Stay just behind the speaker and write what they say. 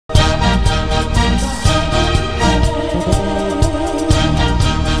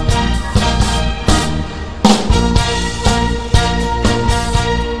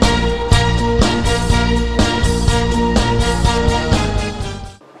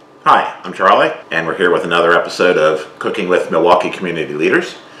Hi, I'm Charlie, and we're here with another episode of Cooking with Milwaukee Community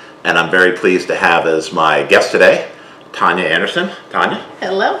Leaders. And I'm very pleased to have as my guest today, Tonya Anderson. Tonya.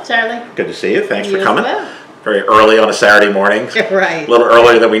 Hello, Charlie. Good to see you. Thanks You for coming. as well. Very early on a Saturday morning. Right. A little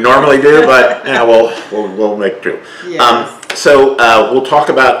earlier than we normally do, but we'll make do. Yes. So we'll talk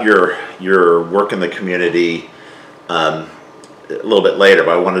about your work in the community a little bit later,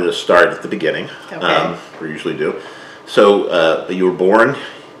 but I wanted to start at the beginning. Okay. We usually do. So you were born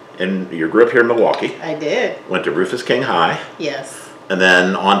and you grew up here in Milwaukee. I did. Went to Rufus King High. Yes. And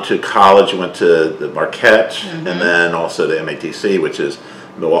then on to college, you went to the Marquette, and then also to MATC, which is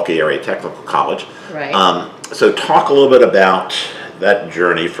Milwaukee Area Technical College. Right. So talk a little bit about that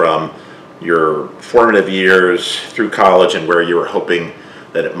journey from your formative years through college and where you were hoping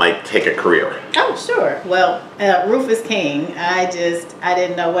that it might take a career. Oh, sure. Well, Rufus King, I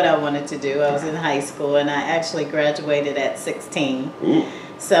didn't know what I wanted to do. I was in high school, and I actually graduated at 16. Ooh.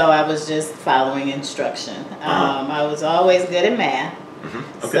 So I was just following instruction. I was always good at math.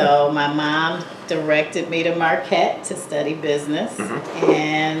 Okay. So my mom directed me to Marquette to study business,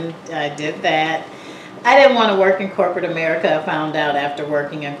 and I did that. I didn't want to work in corporate America. I found out after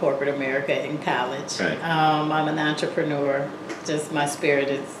working in corporate America in college. Right. I'm an entrepreneur. Just my spirit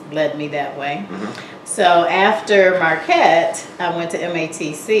has led me that way. So after Marquette, I went to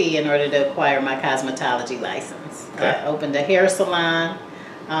MATC in order to acquire my cosmetology license. Okay. I opened a hair salon.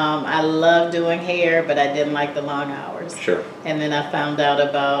 I love doing hair, but I didn't like the long hours. Sure. And then I found out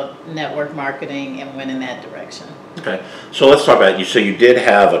about network marketing and went in that direction. Okay. So let's talk about you. So you did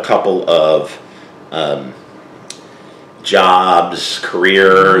have a couple of jobs,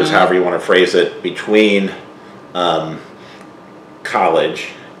 careers, however you want to phrase it, between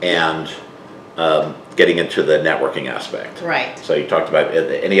college and getting into the networking aspect. Right. So you talked about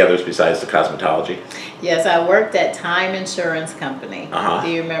any others besides the cosmetology? Yes, I worked at Time Insurance Company. Uh-huh.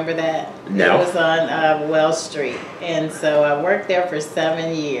 Do you remember that? No. It was on Wells Street. And so I worked there for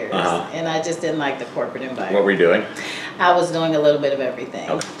 7 years. And I just didn't like the corporate environment. What were you doing? I was doing a little bit of everything.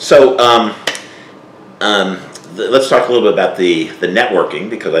 Okay. So let's talk a little bit about the networking,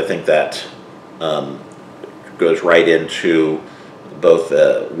 because I think that goes right into both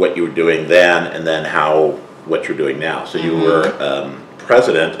what you were doing then and then what you're doing now. So you were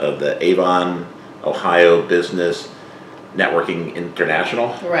president of the Avon, Ohio Business Networking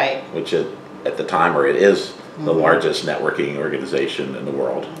International, Right. which at the time, or it is, the largest networking organization in the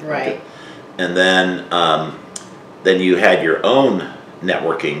world. Right. Okay. And then you had your own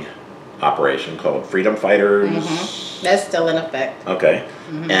networking operation called Freedom Fighters. That's still in effect. Okay.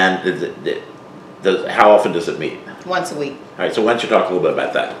 And how often does it meet? Once a week. All right, so why don't you talk a little bit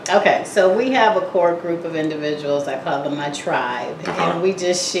about that? Okay, so we have a core group of individuals, I call them my tribe, and we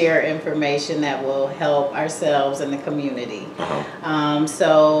just share information that will help ourselves and the community.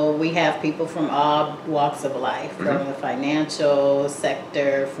 So we have people from all walks of life, from the financial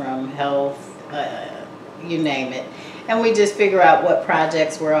sector, from health, you name it. And we just figure out what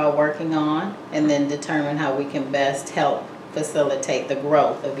projects we're all working on and then determine how we can best help facilitate the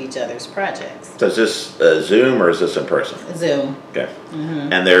growth of each other's projects. So is this Zoom or is this in person? Zoom. Okay.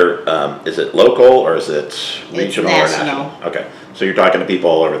 And is it local or is it regional or national? Okay. So you're talking to people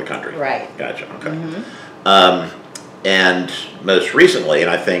all over the country. Right. Gotcha. Okay. And most recently, and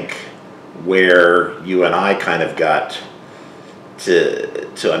I think where you and I kind of got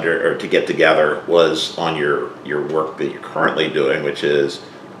to get together was on your work that you're currently doing, which is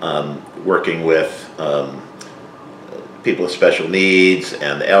working with people with special needs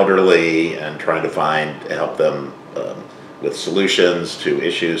and the elderly, and trying to help them with solutions to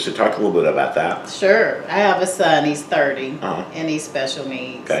issues. So talk a little bit about that. Sure. I have a son, he's 30, and he's special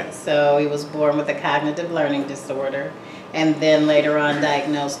needs. Okay. So he was born with a cognitive learning disorder, and then later on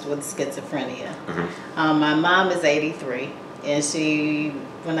diagnosed with schizophrenia. My mom is 83, and she,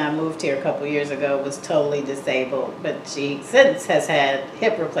 when I moved here a couple years ago, was totally disabled, but she since has had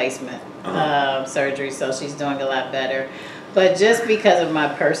hip replacement surgery, so she's doing a lot better. But just because of my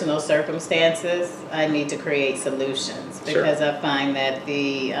personal circumstances, I need to create solutions, because I find that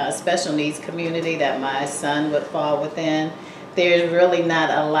the special needs community that my son would fall within, there's really not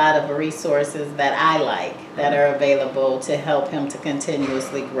a lot of resources that I like that are available to help him to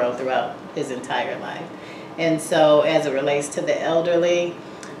continuously grow throughout his entire life. And so as it relates to the elderly,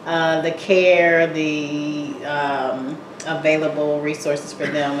 the care, the available resources for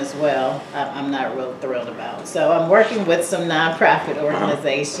them as well, I'm not real thrilled about. So I'm working with some nonprofit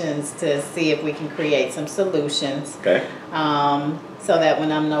organizations to see if we can create some solutions. Okay. So that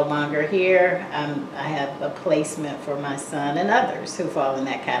when I'm no longer here, I have a placement for my son and others who fall in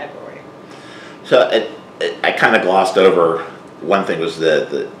that category. So I kind of glossed over one thing was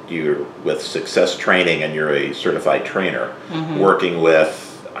that you're with Success Training and you're a certified trainer, working with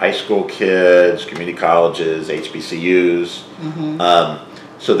high school kids, community colleges, HBCUs.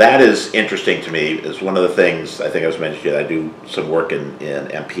 So that is interesting to me. Is one of the things I think I was mentioning. I do some work in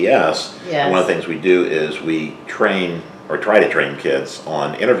MPS. Yes. And one of the things we do is we train or try to train kids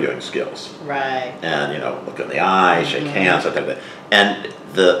on interviewing skills. Right. And look in the eye, shake hands, that type of thing. And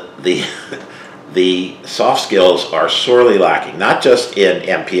the soft skills are sorely lacking, not just in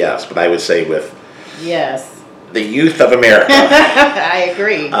MPS, but I would say with the youth of America. I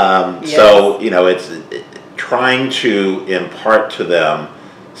agree. Yes. So it's trying to impart to them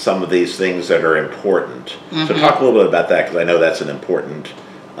some of these things that are important. So talk a little bit about that, because I know that's an important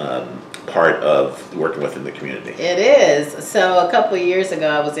part of working within the community. It is. So a couple of years ago,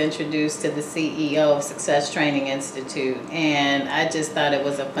 I was introduced to the CEO of Success Training Institute, and I just thought it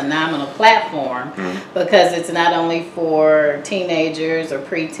was a phenomenal platform because it's not only for teenagers or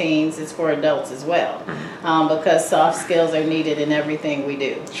preteens, it's for adults as well, because soft skills are needed in everything we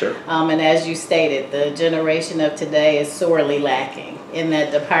do. Sure. And as you stated, the generation of today is sorely lacking in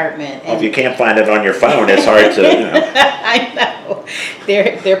that department. Well, if you can't find it on your phone, it's hard to, I know.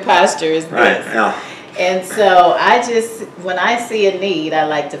 Their posture is this. Right, yeah. And so when I see a need, I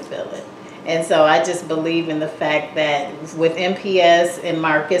like to fill it. And so I just believe in the fact that with MPS and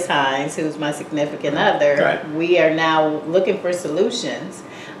Marcus Hines, who's my significant other, we are now looking for solutions.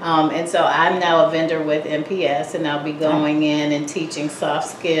 And so I'm now a vendor with MPS, and I'll be going in and teaching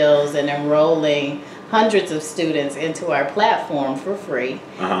soft skills and enrolling hundreds of students into our platform for free,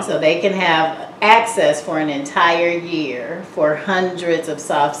 so they can have access for an entire year for hundreds of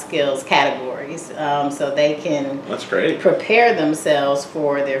soft skills categories, so they can prepare themselves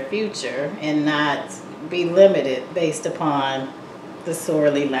for their future and not be limited based upon the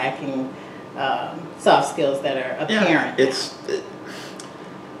sorely lacking soft skills that are apparent.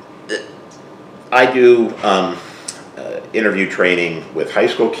 I do interview training with high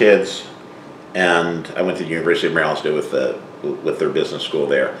school kids, and I went to the University of Maryland to do with their business school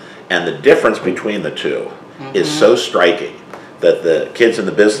there. And the difference between the two is so striking, that the kids in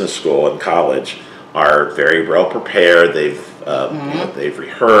the business school and college are very well prepared. They've they've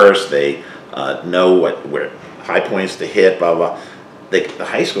rehearsed. They know where high points to hit. Blah blah. The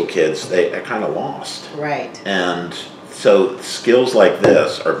high school kids, they're kind of lost. Right. And so skills like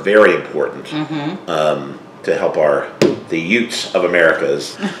this are very important to help the youths of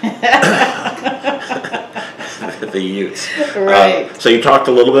America's. The youths. Right. So you talked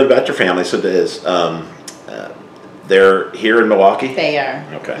a little bit about your family. So they're here in Milwaukee? They are.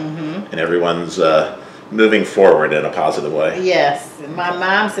 Okay. And everyone's moving forward in a positive way? Yes. My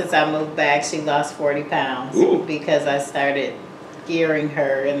mom, since I moved back, she lost 40 pounds because I started gearing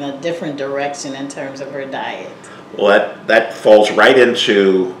her in a different direction in terms of her diet. Well, that falls right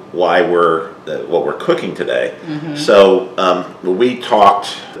into why what we're cooking today. So we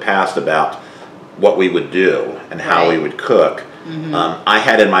talked in the past about what we would do and how we would cook. I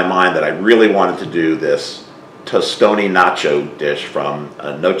had in my mind that I really wanted to do this Tostone nacho dish from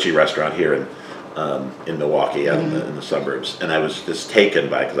a Nochi restaurant here in Milwaukee, out in the suburbs, and I was just taken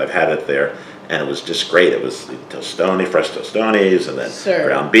by it because I've had it there. And it was just great. It was tostone, fresh tostones, and then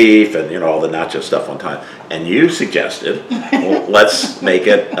ground beef, and all the nacho stuff one time. And you suggested, well, let's make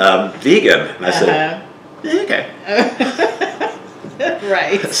it vegan. And I said, okay.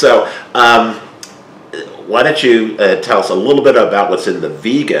 Right. So, why don't you tell us a little bit about what's in the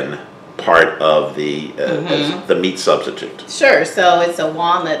vegan part of the meat substitute? Sure. So it's a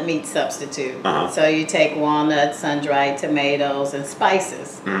walnut meat substitute. So you take walnuts, sun-dried tomatoes, and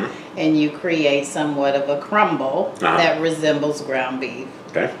spices, and you create somewhat of a crumble that resembles ground beef.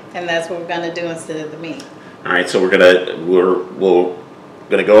 Okay. And that's what we're going to do instead of the meat. All right. So we're gonna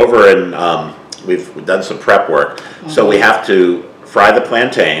go over and we've done some prep work. So we have to fry the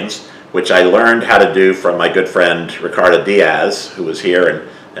plantains, which I learned how to do from my good friend Ricardo Diaz, who was here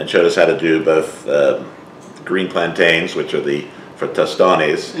and showed us how to do both green plantains, which are for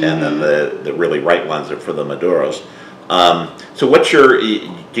tostones, and then the really ripe ones are for the maduros.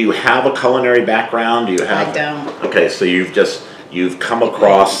 So do you have a culinary background? Do you have? I don't. Okay, so you've come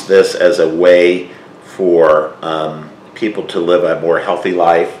across this as a way for people to live a more healthy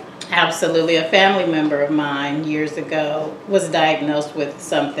life. Absolutely. A family member of mine years ago was diagnosed with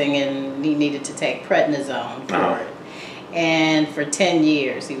something, and he needed to take prednisone for it. And for 10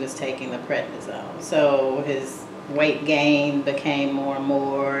 years he was taking the prednisone. So his weight gain became more and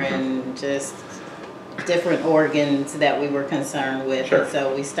more, and just different organs that we were concerned with. Sure. And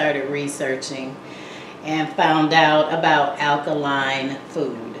so we started researching and found out about alkaline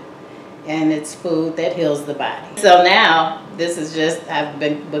food. And it's food that heals the body. So now this is just, I've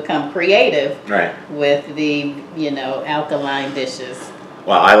become creative Right. with the, alkaline dishes.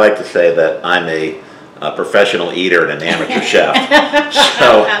 Well, I like to say that I'm a professional eater and an amateur chef.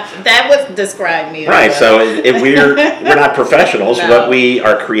 So that would describe me. right. So we're not professionals, No. but we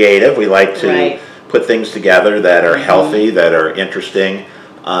are creative. We like to Right. put things together that are healthy, that are interesting.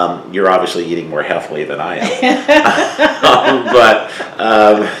 You're obviously eating more healthily than I am.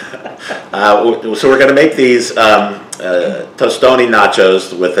 So we're going to make these Tostone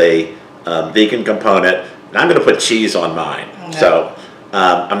nachos with a vegan component. And I'm going to put cheese on mine. Okay. So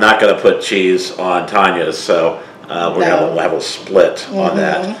I'm not going to put cheese on Tonya's. So we'll have a split on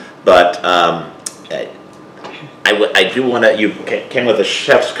that. But I do want to. You came with a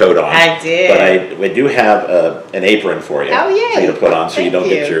chef's coat on. I did. But we do have an apron for you. Oh, yeah. For you to put on, so Thank you don't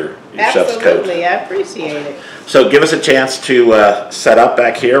get your chef's coat. Absolutely, I appreciate it. So give us a chance to set up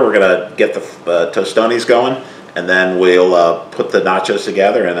back here. We're gonna get the Tostones going, and then we'll put the nachos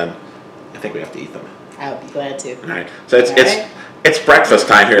together, and then I think we have to eat them. I'll be glad to. All right. So it's breakfast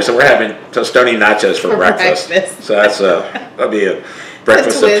time here, so we're having Tostone nachos for breakfast. So that's that'll be a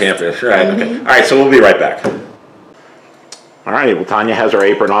breakfast of campus. Right. Okay. All right. So we'll be right back. All right. Well, Tonya has her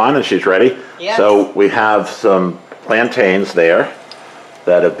apron on and she's ready. Yes. So we have some plantains there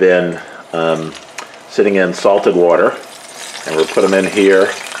that have been sitting in salted water, and we'll put them in here.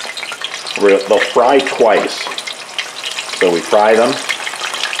 They'll fry twice. So we fry them,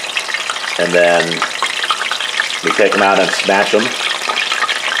 and then we take them out and smash them,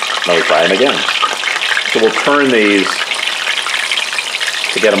 and then we fry them again. So we'll turn these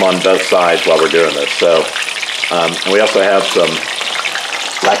to get them on both sides while we're doing this. So, and we also have some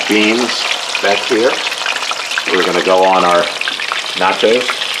black beans back here. We're going to go on our nachos.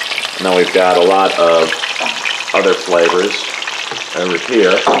 And then we've got a lot of other flavors over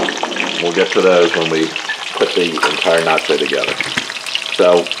here. We'll get to those when we put the entire nacho together.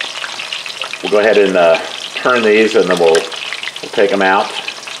 So we'll go ahead and turn these, and then we'll take them out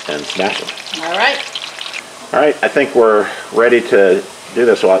and smash them. All right. All right, I think we're ready to do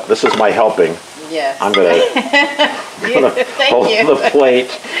this. Well, this is my helping. Yes. I'm going to hold the plate.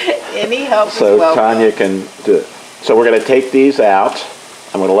 Any help is So welcome. Tonya can do it. So we're going to take these out.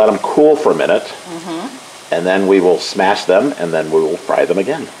 I'm going to let them cool for a minute, and then we will smash them, and then we will fry them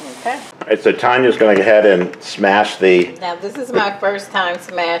again. Okay. All right, so Tanya's going to go ahead and smash the... Now, this is my first time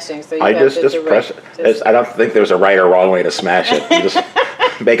smashing, so you I have just to press it. I don't think there's a right or wrong way to smash it. You just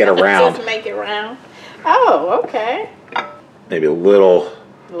make it around. Just make it round. Oh, okay. Maybe a little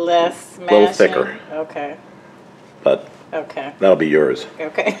Less smashing. little thicker, Okay. but Okay. that'll be yours.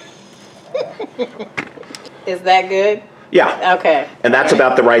 Okay. Is that good? Yeah. Okay. And that's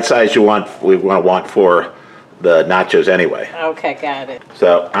about the right size we want for the nachos anyway. Okay, got it.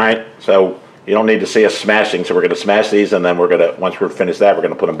 So, all right, so you don't need to see us smashing, so we're going to smash these, and then once we're finished that, we're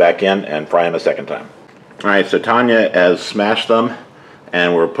going to put them back in and fry them a second time. All right, so Tonya has smashed them,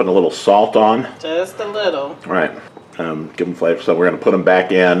 and we're putting a little salt on. Just a little. All right, give them flavor. So we're going to put them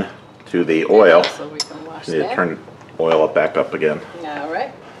back in to the oil. So we can wash Need to that. turn oil back up again. All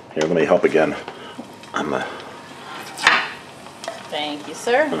right. Here, let me help again. Thank you,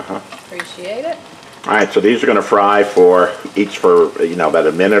 sir. Appreciate it. All right, so these are going to fry for about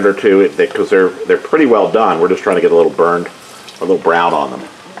a minute or two because they're pretty well done. We're just trying to get a little burned, a little brown on them.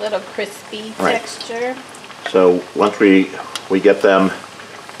 A little crispy Right. texture. So once we get them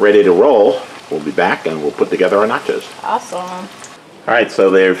ready to roll, we'll be back and we'll put together our nachos. Awesome. All right, so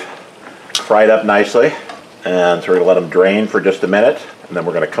they've fried up nicely, and so we're going to let them drain for just a minute, and then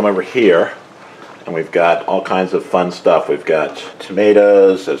we're going to come over here, and we've got all kinds of fun stuff. We've got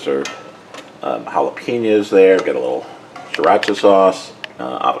tomatoes, there's our jalapenos there, we've got a little sriracha sauce,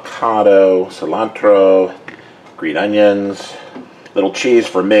 avocado, cilantro, green onions, little cheese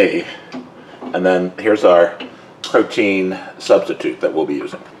for me, and then here's our protein substitute that we'll be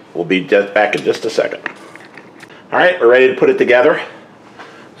using. We'll be back in just a second. All right, we're ready to put it together.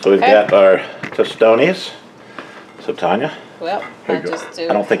 So we've got our Tostones. So Tonya, Well, here I you go. just do.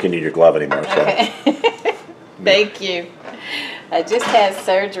 I don't think you need your glove anymore. So. Okay. Thank you. I just had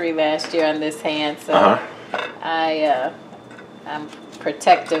surgery last year on this hand, so I'm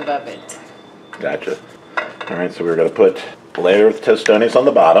protective of it. Gotcha. All right, so we're going to put a layer of Tostones on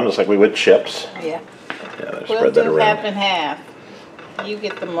the bottom, just like we would chips. Yeah. Yeah, We'll spread that do around. half and half. You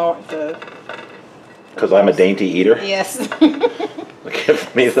get the Because I'm a dainty eater. yes.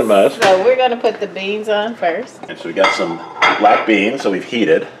 Give me the most. So we're gonna put the beans on first. And so we got some black beans, so we've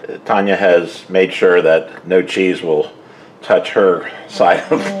heated. Tonya has made sure that no cheese will touch her side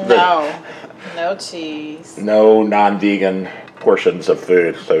of the... No cheese. No non-vegan portions of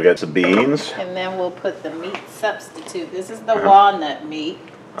food. So we got some beans. And then we'll put the meat substitute. This is the walnut meat.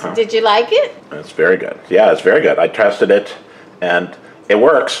 Did you like it? It's very good. Yeah, it's very good. I tested it, and it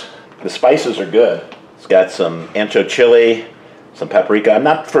works. The spices are good. It's got some ancho chili, some paprika. I'm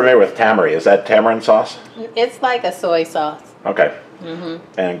not familiar with tamari. Is that tamarind sauce? It's like a soy sauce. Okay.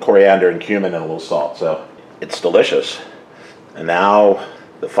 And coriander and cumin and a little salt. So it's delicious. And now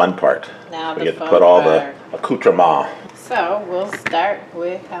the fun part. Now we the get fun to put all part. the accoutrement. So we'll start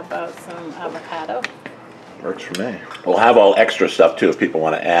with, how about some avocado? Works for me. We'll have all extra stuff too if people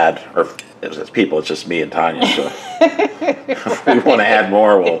want to add, or if it's people, it's just me and Tonya. So if we want to add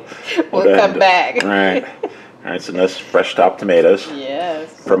more, we'll come back. All right. All right, so nice fresh top tomatoes.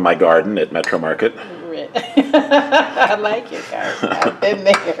 Yes. From my garden at Metro Market. I like your garden. I've been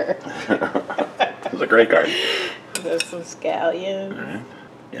there. It's a great garden. There's some scallions. All right.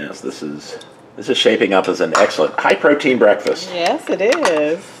 Yes, this is shaping up as an excellent high protein breakfast. Yes, it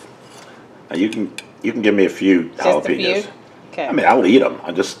is. Now you can give me a few jalapenos. Just a few? Okay. I mean, I'll eat them.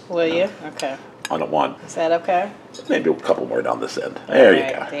 I just Will you? Okay. I don't want. Is that okay? Maybe a couple more down this end. There you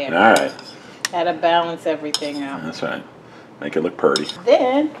go. There. All right. Gotta balance everything out. That's right. Make it look pretty.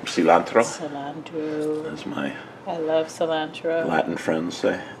 Then Cilantro. cilantro. As my I love cilantro. Latin friends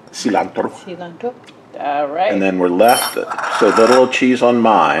say. Cilantro. Cilantro. All right. And then we're left, so a little cheese on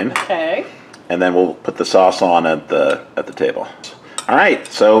mine. Okay. And then we'll put the sauce on at the table. All right,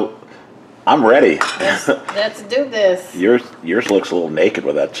 so I'm ready. Let's do this. Yours looks a little naked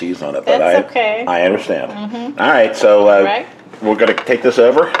with that cheese on it, but That's okay. I understand. All right, so All right. we're going to take this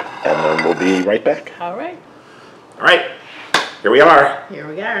over, and then we'll be right back. All right. All right, here we are. Here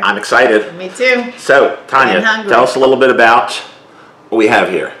we are. I'm excited. Me too. So, Tonya, tell us a little bit about what we have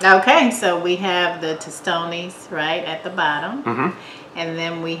here. Okay, so we have the Tostones right at the bottom. And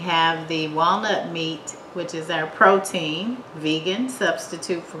then we have the walnut meat, which is our protein, vegan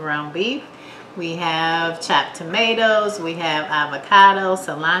substitute for ground beef. We have chopped tomatoes, we have avocado,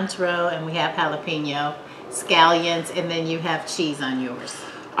 cilantro, and we have jalapeno, scallions, and then you have cheese on yours.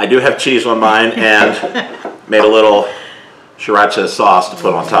 I do have cheese on mine and made a little sriracha sauce to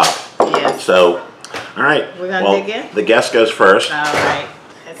put on top. Yes. So, all right. We're going to dig in? The guest goes first. All right.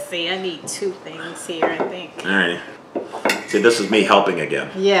 Let's see, I need two things here, I think. All right. See, this is me helping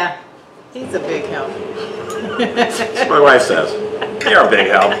again. Yeah, he's a big help. That's what my wife says. You're a big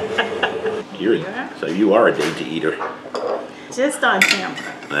help. So you are a dainty eater. Just on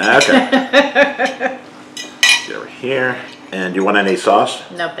camera. Okay. Get over here. And do you want any sauce?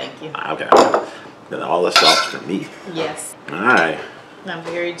 No, thank you. Okay. Then all the sauce for me. Yes. All right. I'm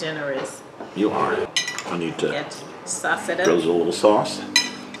very generous. You are. I need to Get sauce it up. drizzle a little sauce.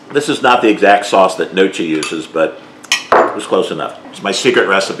 This is not the exact sauce that Nochi uses, but it was close enough. It's my secret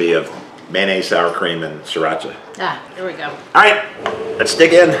recipe of mayonnaise, sour cream, and sriracha. Ah, here we go. All right, let's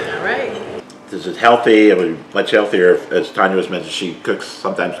dig in. All right. This is healthy. I mean, much healthier. As Tonya was mentioned, she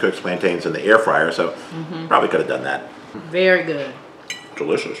sometimes cooks plantains in the air fryer, so probably could have done that. Very good.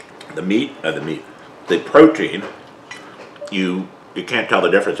 Delicious. The protein, you can't tell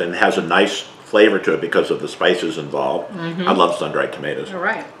the difference, and it has a nice flavor to it because of the spices involved. I love sun-dried tomatoes. All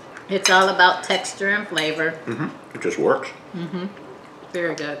right. It's all about texture and flavor. It just works.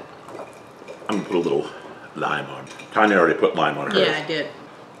 Very good. I'm gonna put a little lime on. Tonya already put lime on hers. Yeah, I did.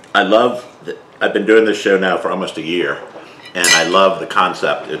 I love that. I've been doing this show now for almost a year, and I love the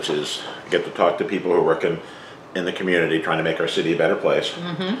concept, which is get to talk to people who are working in the community trying to make our city a better place.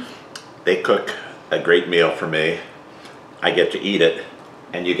 They cook a great meal for me. I get to eat it,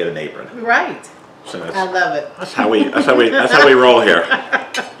 and you get an apron. Right. So I love it. that's how we roll here.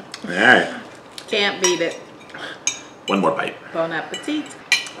 All right, Can't beat it. one more bite. Bon appetit.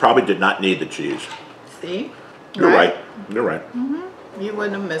 Probably did not need the cheese. See? You're right. You're right. You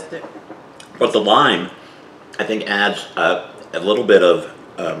wouldn't have missed it. But the lime, I think, adds a little bit of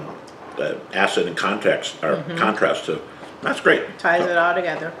acid and context or contrast to. That's great. Ties it all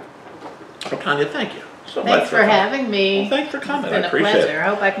together. Well, Tonya, thank you so much Thanks for having me. Well, thanks for coming. It's been I a appreciate pleasure. it. I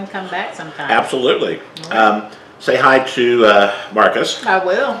hope I can come back sometime. Absolutely. Say hi to Marcus, I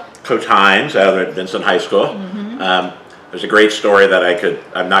will. Coach Hines out at Vincent High School. There's a great story that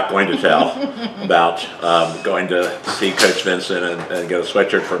I'm not going to tell about going to see Coach Vincent and get a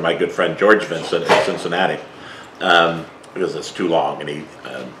sweatshirt for my good friend George Vincent in Cincinnati because it's too long and he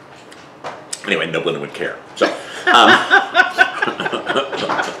anyway, no one would care. So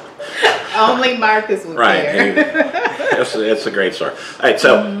Only Marcus would care. It's a great story. All right,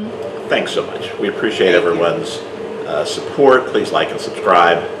 so thanks so much. We appreciate everyone's support. Please like and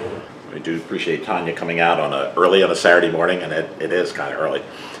subscribe. We do appreciate Tonya coming out early on a Saturday morning, and it is kind of early.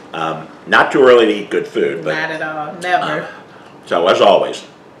 Not too early to eat good food, but Not at all. Never. So as always,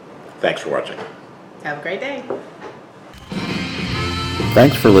 thanks for watching. Have a great day.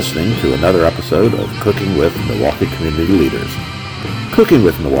 Thanks for listening to another episode of Cooking with Milwaukee Community Leaders. Cooking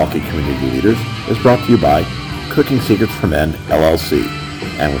with Milwaukee Community Leaders is brought to you by Cooking Secrets for Men, LLC,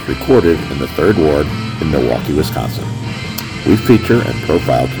 and was recorded in the 3rd Ward in Milwaukee, Wisconsin. We feature and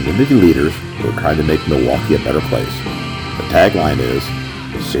profile community leaders who are trying to make Milwaukee a better place. The tagline is,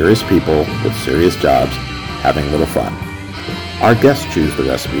 serious people with serious jobs having a little fun. Our guests choose the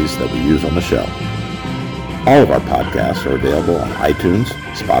recipes that we use on the show. All of our podcasts are available on iTunes,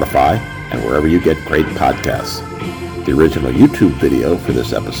 Spotify, and wherever you get great podcasts. The original YouTube video for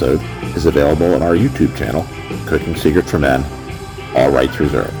this episode is available on our YouTube channel, Cooking Secrets for Men, all rights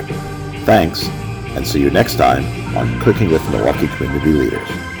reserved. Thanks, and see you next time on Cooking with Milwaukee Community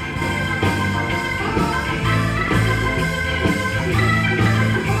Leaders.